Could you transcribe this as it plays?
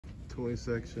toy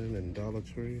section and Dollar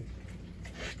Tree.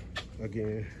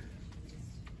 Again,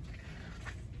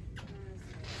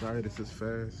 sorry this is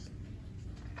fast.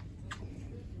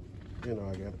 You know,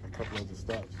 I got a couple other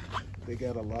stops. They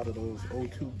got a lot of those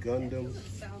O2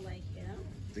 Gundams.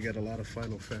 They got a lot of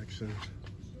Final Faction.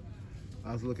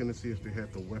 I was looking to see if they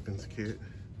had the weapons kit,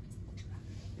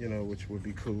 you know, which would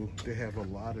be cool. They have a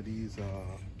lot of these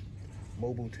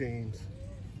mobile teams,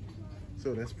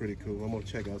 so that's pretty cool. I'm gonna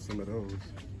check out some of those.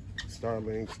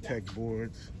 Starlinks, tech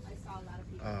boards,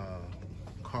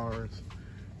 cars.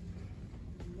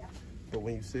 But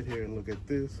when you sit here and look at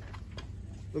this,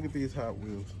 look at these Hot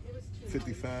Wheels.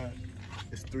 55.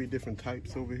 It's 3 different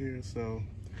types over here. So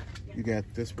you got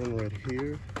this one right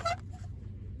here,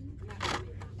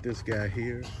 this guy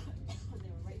here,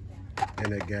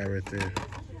 and that guy right there.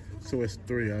 So it's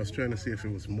 3. I was trying to see if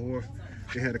it was more.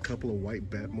 They had a couple of white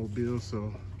Batmobiles,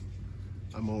 so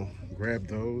I'm gonna grab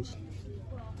those.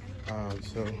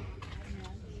 So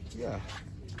yeah,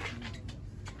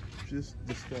 just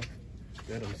the stuff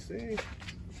that I'm seeing.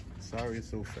 Sorry it's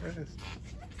so fast.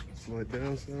 Slow it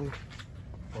down some.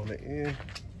 On the end,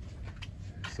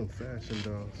 some fashion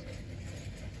dolls.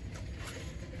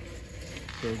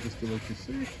 So just to let you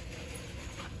see.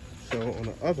 So on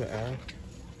the other aisle,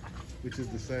 which is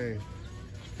the same,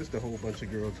 just a whole bunch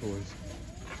of girl toys.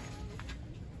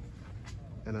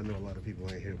 And I know a lot of people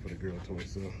ain't here for the girl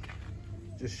toys, so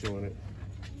just showing it.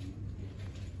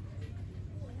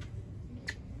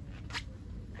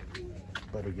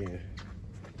 But again,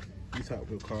 these Hot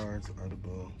Wheel cars are the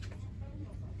bomb.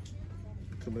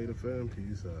 Tomato fam,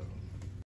 peace out.